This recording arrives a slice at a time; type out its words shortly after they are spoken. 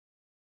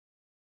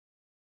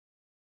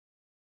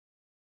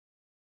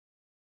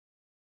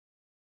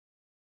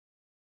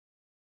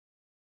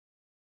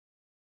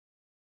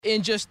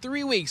In just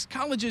 3 weeks,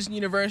 colleges and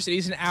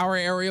universities in our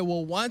area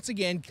will once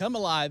again come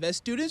alive as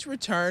students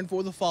return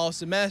for the fall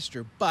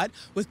semester. But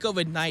with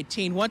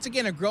COVID-19 once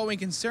again a growing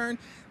concern,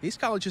 these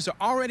colleges are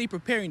already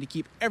preparing to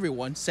keep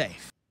everyone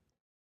safe.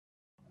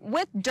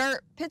 With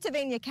dirt,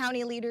 Pennsylvania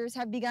County leaders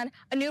have begun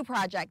a new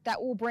project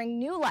that will bring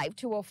new life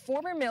to a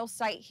former mill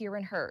site here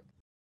in Hurt.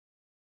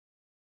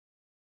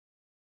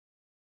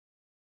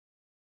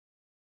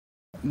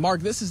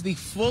 Mark, this is the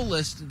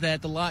fullest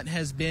that the lot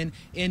has been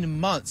in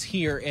months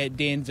here at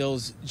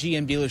Danville's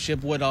GM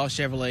dealership, Woodall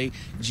Chevrolet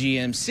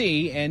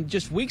GMC. And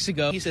just weeks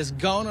ago, he says,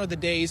 gone are the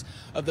days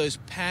of those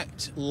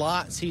packed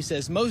lots. He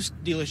says most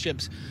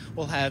dealerships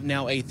will have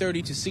now a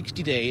 30 to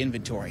 60-day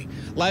inventory.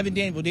 Live in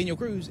Danville, Daniel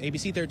Cruz,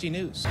 ABC 13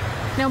 News.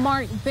 Now,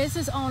 Mark,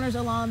 business owners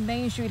along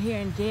Main Street here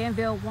in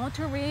Danville want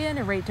to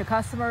reiterate to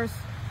customers,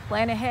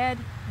 plan ahead,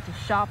 to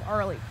shop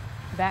early.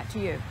 Back to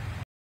you.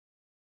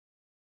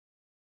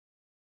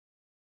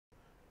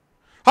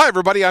 Hi,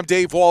 everybody. I'm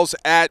Dave Walls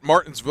at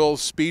Martinsville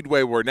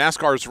Speedway, where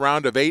NASCAR's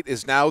Round of 8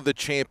 is now the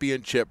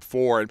championship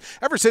 4. And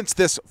ever since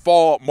this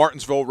fall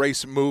Martinsville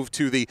race moved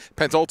to the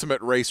penultimate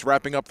race,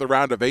 wrapping up the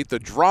Round of 8, the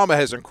drama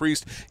has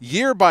increased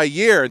year by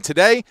year. And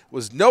today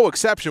was no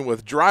exception,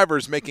 with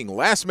drivers making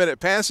last-minute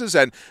passes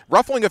and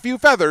ruffling a few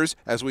feathers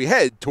as we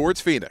head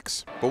towards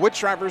Phoenix. But which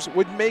drivers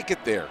would make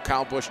it there?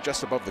 Kyle Busch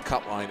just above the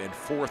cut line in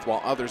 4th,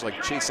 while others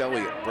like Chase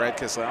Elliott, Brad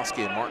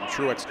Keselowski, and Martin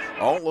Truex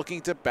all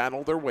looking to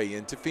battle their way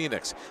into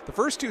Phoenix. The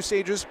first two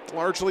stages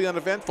largely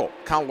uneventful.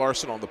 Kyle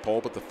Larson on the pole,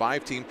 but the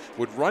 5 team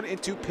would run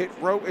into pit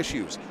row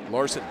issues.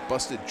 Larson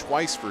busted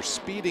twice for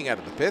speeding out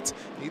of the pits.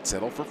 He'd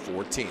settle for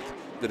 14th.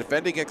 The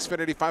defending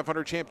Xfinity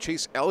 500 champ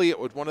Chase Elliott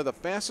with one of the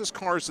fastest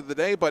cars of the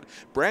day, but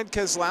Brad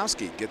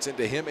Keselowski gets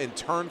into him in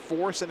turn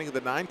 4, sending the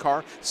 9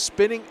 car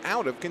spinning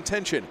out of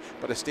contention.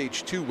 But a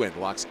stage 2 win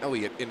locks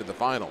Elliott into the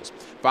finals.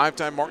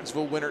 5-time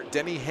Martinsville winner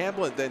Denny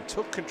Hamlin then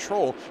took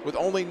control with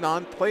only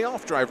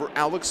non-playoff driver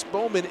Alex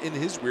Bowman in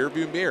his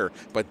rearview mirror.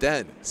 But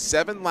then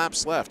 7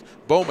 laps left.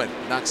 Bowman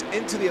knocks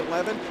into the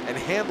 11 and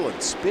Hamlin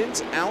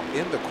spins out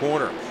in the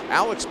corner.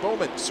 Alex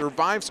Bowman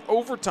survives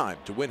overtime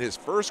to win his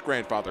first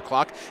grandfather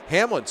clock.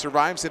 Hamlin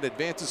survives and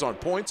advances on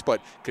points,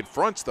 but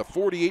confronts the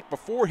 48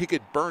 before he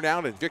could burn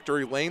out in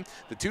victory lane.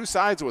 The two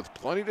sides with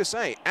plenty to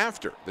say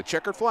after the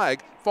checkered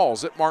flag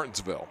falls at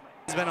Martinsville.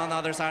 He's been on the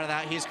other side of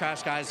that. He's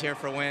crashed guys here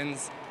for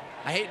wins.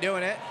 I hate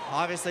doing it.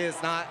 Obviously,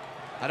 it's not,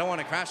 I don't want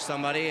to crash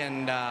somebody,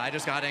 and I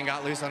just got in,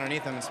 got loose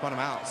underneath him, and spun him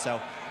out. So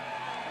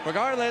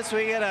regardless,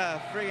 we get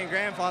a freaking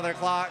grandfather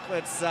clock.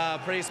 It's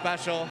pretty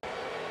special.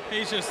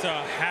 He's just a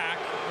hack.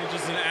 He's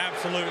just an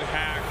absolute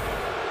hack.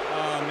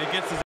 He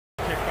gets his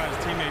kicked by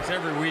his teammates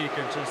every week.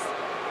 It's just,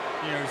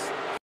 he's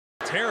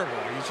terrible.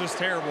 He's just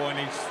terrible, and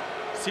he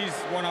sees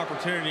one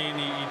opportunity and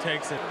he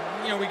takes it.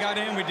 We got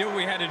in, we did what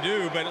we had to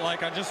do, but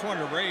I just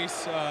wanted to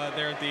race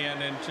there at the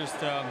end, and just,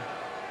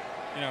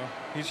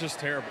 he's just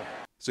terrible.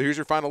 So here's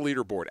your final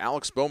leaderboard.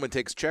 Alex Bowman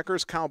takes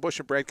checkers. Kyle Busch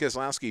and Brad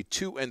Keselowski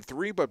 2 and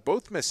 3, but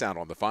both miss out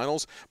on the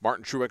finals.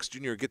 Martin Truex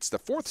Jr. gets the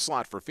 4th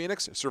slot for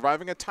Phoenix,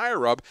 surviving a tire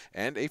rub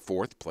and a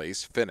 4th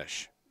place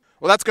finish.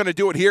 Well, that's going to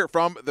do it here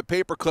from the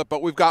Paperclip,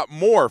 but we've got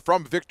more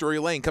from Victory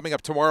Lane coming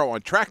up tomorrow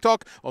on Track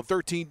Talk on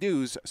 13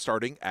 News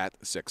starting at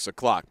 6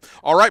 o'clock.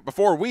 All right,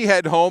 before we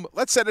head home,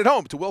 let's send it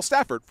home to Will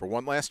Stafford for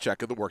one last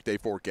check of the workday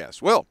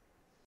forecast. Will.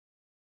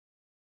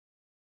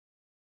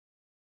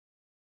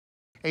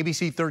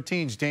 ABC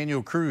 13's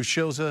Daniel Cruz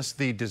shows us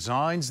the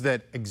designs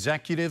that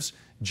executives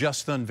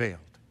just unveiled.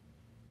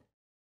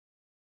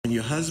 When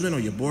your husband or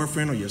your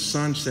boyfriend or your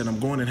son said, I'm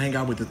going to hang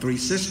out with the 3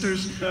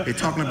 sisters, they're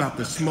talking about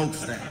the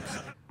smokestacks.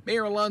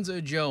 Mayor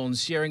Alonzo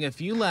Jones sharing a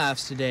few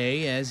laughs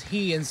today as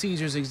he and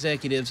Caesars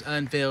executives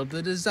unveiled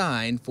the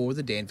design for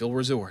the Danville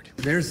Resort.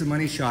 There's the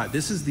money shot.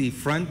 This is the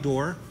front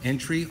door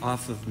entry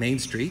off of Main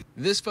Street.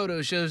 This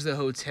photo shows the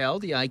hotel,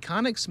 the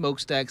iconic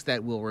smokestacks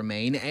that will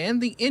remain,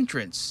 and the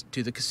entrance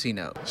to the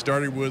casino.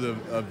 Started with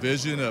a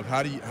vision of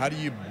how do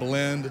you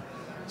blend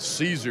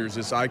Caesars,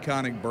 this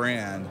iconic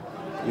brand,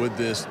 with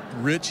this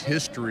rich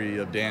history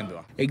of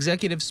Danville.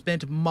 Executives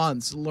spent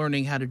months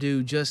learning how to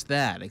do just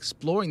that,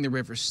 exploring the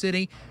River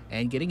City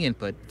and getting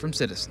input from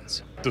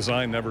citizens.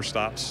 Design never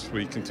stops.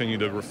 We continue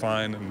to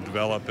refine and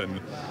develop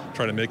and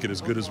try to make it as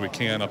good as we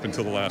can up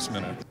until the last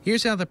minute.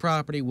 Here's how the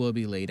property will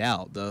be laid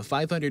out. The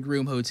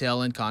 500-room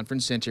hotel and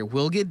conference center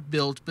will get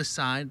built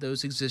beside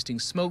those existing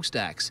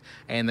smokestacks,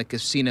 and the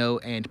casino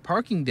and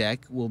parking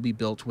deck will be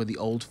built where the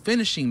old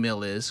finishing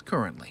mill is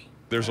currently.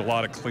 There's a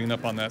lot of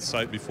cleanup on that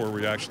site before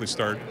we actually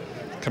start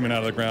coming out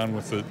of the ground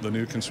with the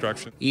new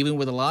construction. Even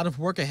with a lot of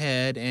work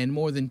ahead and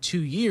more than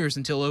 2 years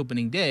until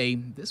opening day,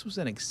 this was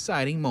an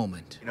exciting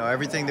moment.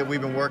 Everything that we've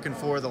been working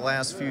for the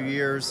last few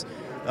years,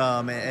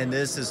 and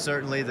this is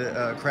certainly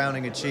the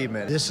crowning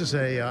achievement. This is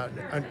an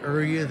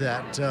area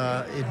that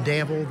in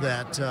Danville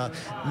that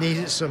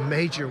needed some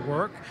major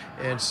work,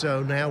 and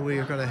so now we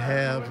are going to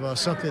have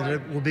something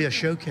that will be a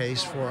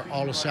showcase for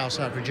all of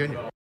Southside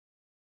Virginia.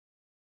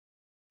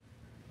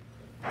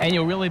 And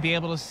you'll really be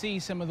able to see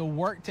some of the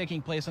work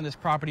taking place on this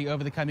property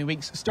over the coming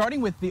weeks,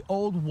 starting with the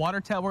old water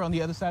tower on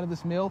the other side of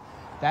this mill.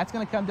 That's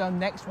going to come down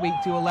next week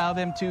to allow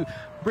them to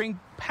bring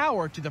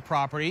power to the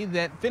property.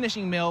 That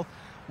finishing mill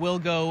will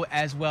go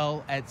as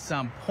well at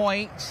some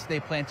point. They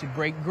plan to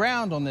break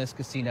ground on this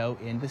casino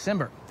in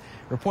December.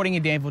 Reporting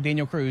in Danville,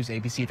 Daniel Cruz,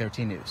 ABC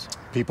 13 News.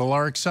 People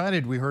are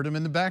excited. We heard him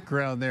in the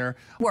background there.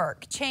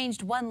 Work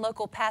changed one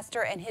local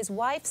pastor and his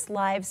wife's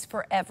lives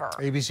forever.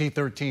 ABC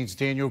 13's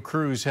Daniel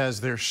Cruz has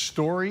their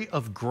story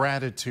of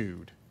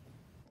gratitude.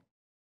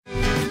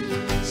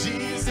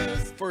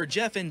 For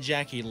Jeff and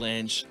Jackie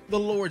Lynch, the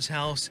Lord's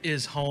house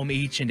is home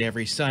each and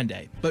every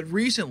Sunday. But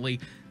recently,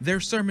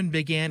 their sermon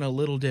began a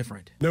little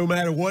different. No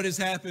matter what has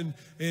happened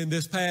in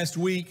this past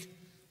week,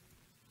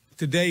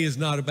 today is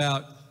not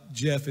about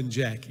Jeff and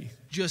Jackie.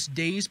 Just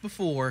days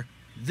before,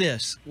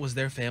 this was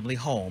their family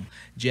home.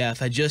 Jeff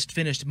had just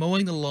finished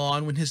mowing the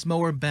lawn when his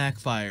mower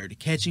backfired,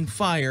 catching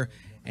fire,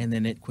 and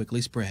then it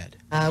quickly spread.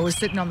 I was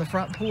sitting on the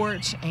front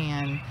porch,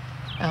 and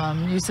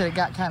you said it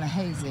got kind of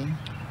hazy.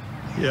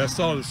 Yeah, I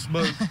saw the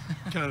smoke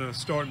kind of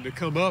starting to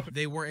come up.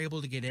 They were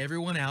able to get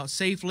everyone out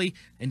safely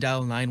and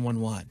dial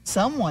 911.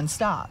 Someone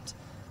stopped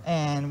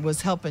and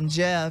was helping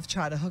Jeff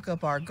try to hook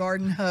up our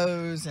garden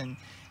hose, and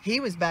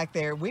he was back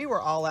there. We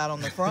were all out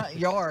on the front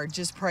yard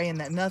just praying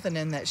that nothing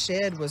in that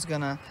shed was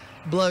going to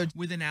blow.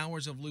 Within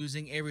hours of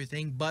losing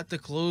everything but the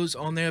clothes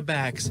on their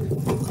backs,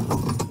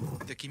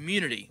 the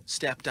community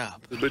stepped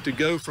up. But to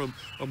go from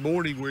a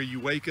morning where you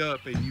wake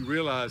up and you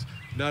realize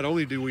not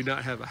only do we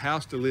not have a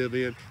house to live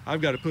in,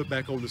 I've got to put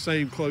back on the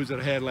same clothes that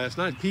I had last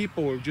night.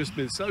 People have just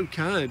been so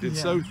kind and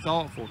so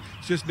thoughtful.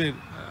 It's just been,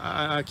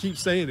 I keep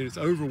saying it, it's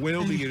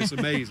overwhelming and it's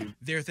amazing.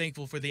 They're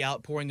thankful for the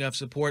outpouring of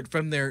support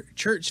from their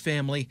church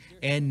family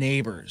and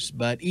neighbors.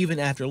 But even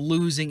after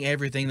losing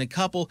everything, the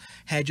couple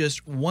had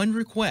just one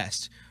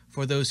request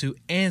for those who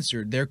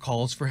answered their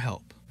calls for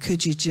help.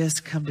 Could you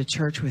just come to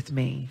church with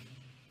me?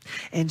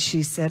 And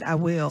she said, I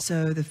will.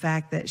 So the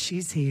fact that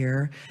she's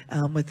here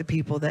with the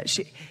people that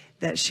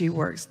she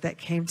works, that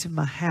came to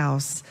my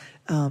house,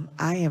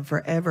 I am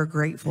forever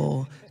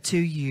grateful to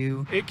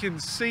you. It can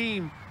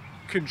seem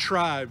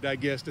contrived, I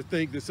guess, to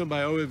think that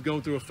somebody has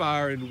gone through a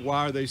fire and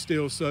why are they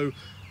still so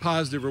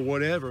positive or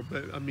whatever.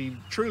 But I mean,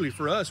 truly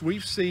for us,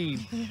 we've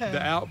seen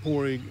the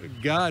outpouring.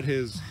 God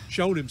has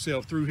shown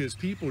himself through his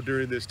people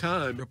during this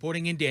time.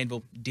 Reporting in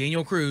Danville,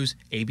 Daniel Cruz,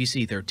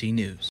 ABC 13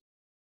 News.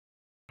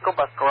 School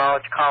bus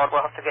garage called.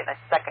 We're also getting a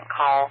second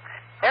call.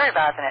 They're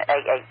advising at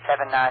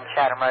 8879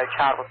 Chatham Road.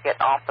 Child was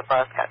getting off the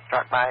bus, got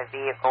struck by a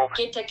vehicle.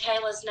 Get to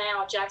Kayla's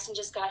now. Jackson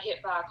just got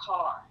hit by a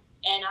car.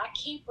 And I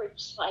keep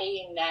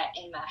replaying that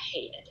in my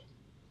head.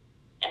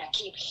 And I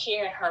keep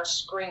hearing her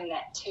scream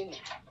that to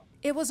me.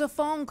 It was a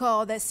phone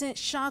call that sent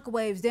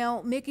shockwaves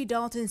down Mickey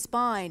Dalton's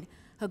spine.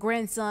 Her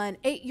grandson,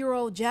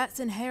 8-year-old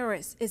Jackson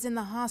Harris, is in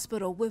the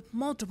hospital with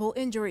multiple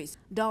injuries.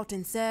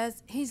 Dalton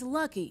says he's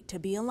lucky to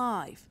be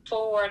alive.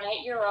 For an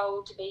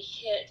 8-year-old to be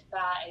hit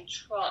by a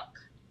truck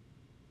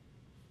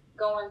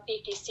going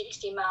 50,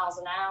 60 miles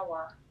an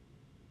hour,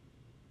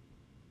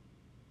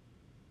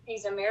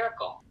 he's a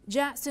miracle.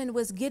 Jackson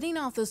was getting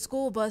off the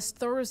school bus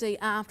Thursday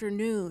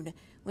afternoon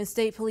when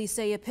state police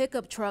say a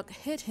pickup truck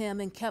hit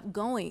him and kept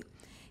going.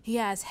 He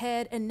has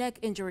head and neck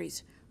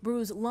injuries,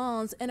 bruised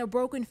lungs, and a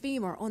broken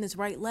femur on his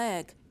right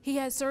leg. He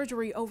had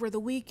surgery over the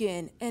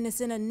weekend and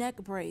is in a neck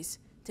brace.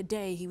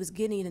 Today, he was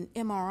getting an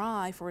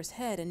MRI for his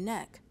head and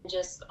neck.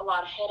 Just a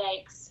lot of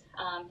headaches,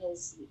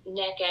 his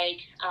neck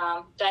ache.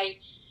 They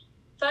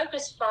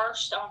focused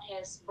first on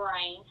his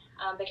brain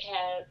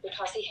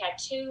because he had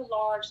 2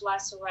 large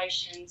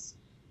lacerations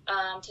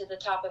to the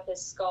top of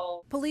his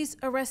skull. Police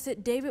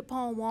arrested David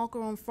Paul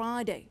Walker on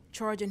Friday,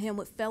 charging him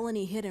with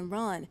felony hit and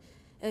run.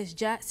 As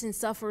Jackson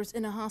suffers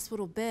in a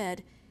hospital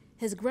bed,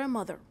 his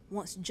grandmother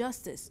wants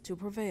justice to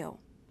prevail.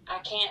 I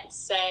can't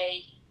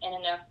say in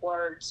enough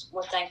words,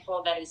 we're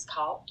thankful that he's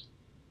caught,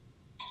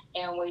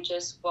 and we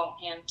just want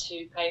him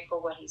to pay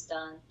for what he's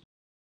done.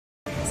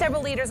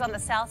 Several leaders on the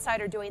South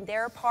Side are doing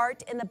their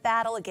part in the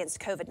battle against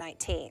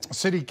COVID-19.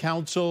 City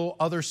Council,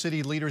 other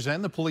city leaders,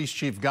 and the police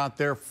chief got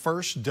their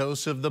first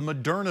dose of the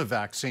Moderna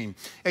vaccine.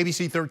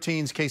 ABC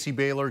 13's Casey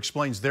Baylor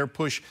explains their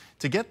push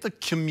to get the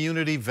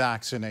community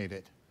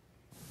vaccinated.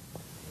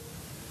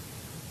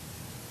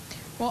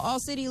 Well,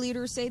 all city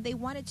leaders say they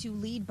wanted to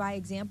lead by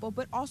example,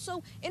 but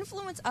also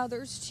influence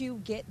others to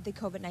get the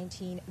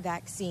COVID-19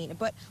 vaccine.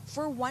 But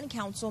for one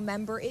council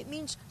member, it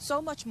means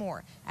so much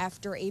more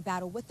after a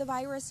battle with the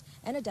virus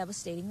and a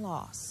devastating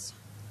loss.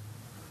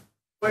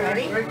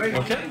 Ready?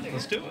 Okay,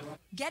 let's do it.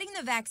 Getting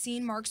the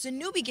vaccine marks a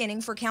new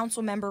beginning for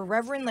council member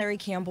Reverend Larry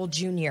Campbell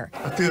Jr.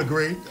 I feel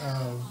great.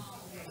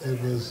 It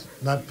was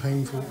not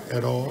painful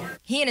at all.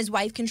 He and his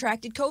wife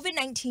contracted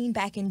COVID-19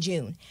 back in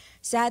June.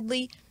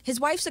 Sadly, his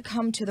wife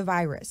succumbed to the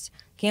virus.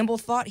 Campbell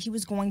thought he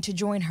was going to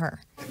join her.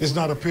 It's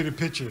not a pretty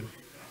picture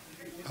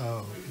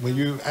when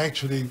you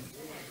actually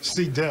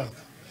see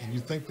death and you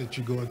think that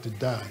you're going to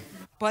die.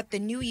 But the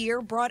new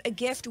year brought a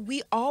gift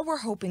we all were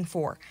hoping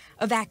for,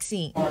 a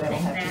vaccine.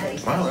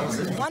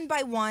 One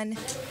by one,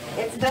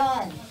 it's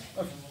done.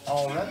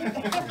 All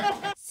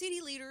right.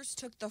 City leaders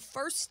took the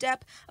first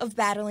step of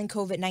battling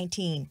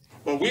COVID-19.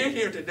 Well, we're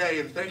here today,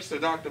 and thanks to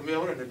Dr.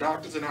 Miller and the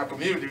doctors in our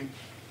community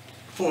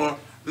for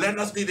letting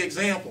us be the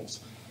examples.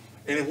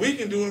 And if we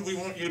can do it, we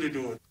want you to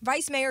do it.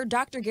 Vice Mayor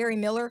Dr. Gary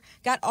Miller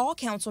got all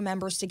council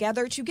members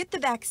together to get the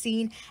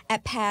vaccine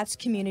at Paths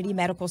Community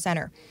Medical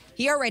Center.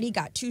 He already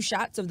got 2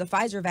 shots of the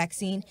Pfizer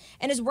vaccine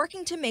and is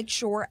working to make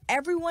sure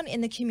everyone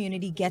in the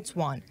community gets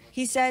one.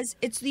 He says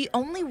it's the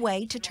only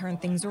way to turn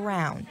things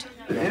around.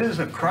 It is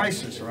a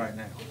crisis right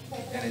now,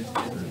 and it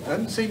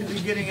doesn't seem to be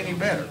getting any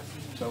better.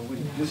 So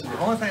this is the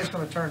only thing that's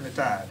going to turn the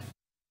tide.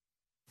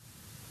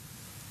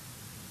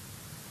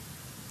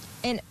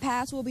 And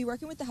Paths will be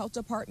working with the health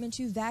department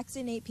to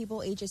vaccinate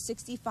people ages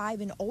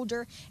 65 and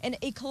older in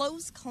a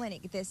closed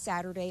clinic this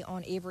Saturday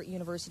on Averett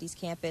University's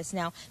campus.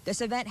 Now,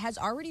 this event has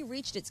already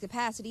reached its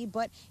capacity,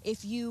 but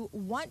if you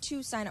want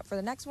to sign up for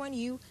the next one,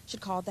 you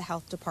should call the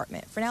health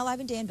department. For now,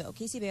 live in Danville,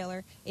 Casey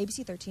Baylor,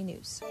 ABC 13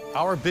 News.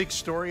 Our big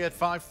story at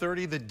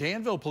 5:30, the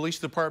Danville Police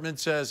Department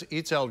says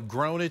it's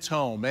outgrown its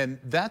home, and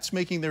that's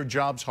making their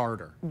jobs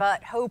harder.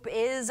 But hope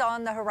is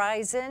on the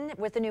horizon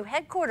with the new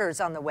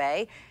headquarters on the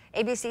way.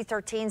 ABC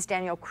 13's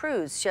Daniel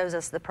Cruz shows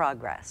us the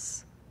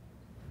progress.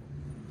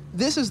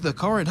 This is the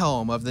current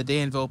home of the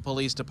Danville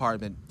Police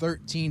Department.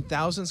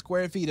 13,000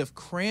 square feet of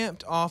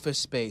cramped office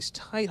space,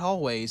 tight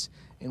hallways,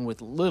 and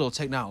with little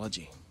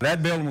technology.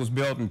 That building was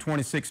built in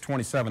 1926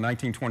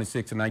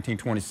 and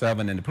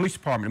 1927, and the police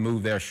department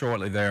moved there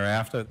shortly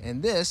thereafter.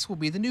 And this will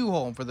be the new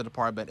home for the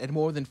department at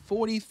more than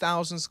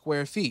 40,000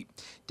 square feet.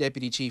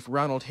 Deputy Chief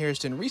Ronald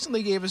Hairston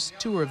recently gave us a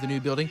tour of the new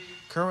building,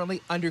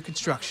 currently under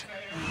construction.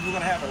 We're going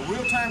to have a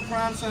real-time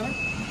crime center.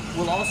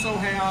 We'll also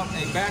have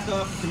a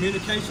backup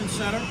communication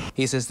center.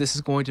 He says this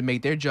is going to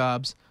make their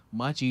jobs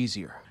much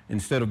easier.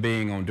 Instead of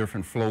being on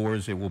different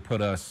floors, it will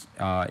put us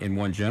in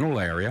one general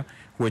area,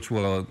 which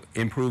will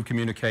improve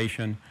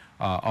communication,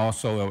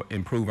 also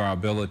improve our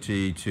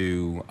ability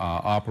to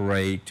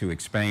operate, to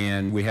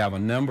expand. We have a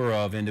number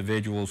of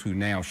individuals who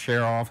now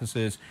share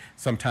offices,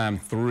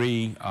 sometimes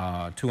 3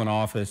 to an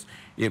office.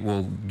 It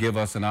will give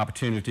us an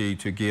opportunity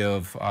to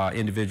give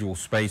individual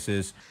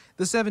spaces.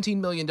 The $17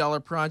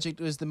 million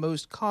project is the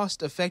most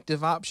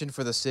cost-effective option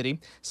for the city.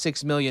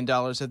 $6 million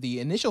of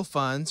the initial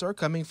funds are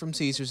coming from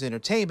Caesars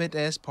Entertainment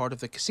as part of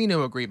the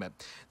casino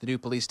agreement. The new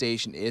police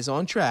station is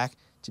on track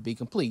to be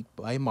complete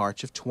by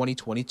March of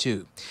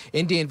 2022.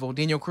 In Danville,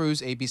 Daniel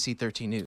Cruz, ABC 13 News.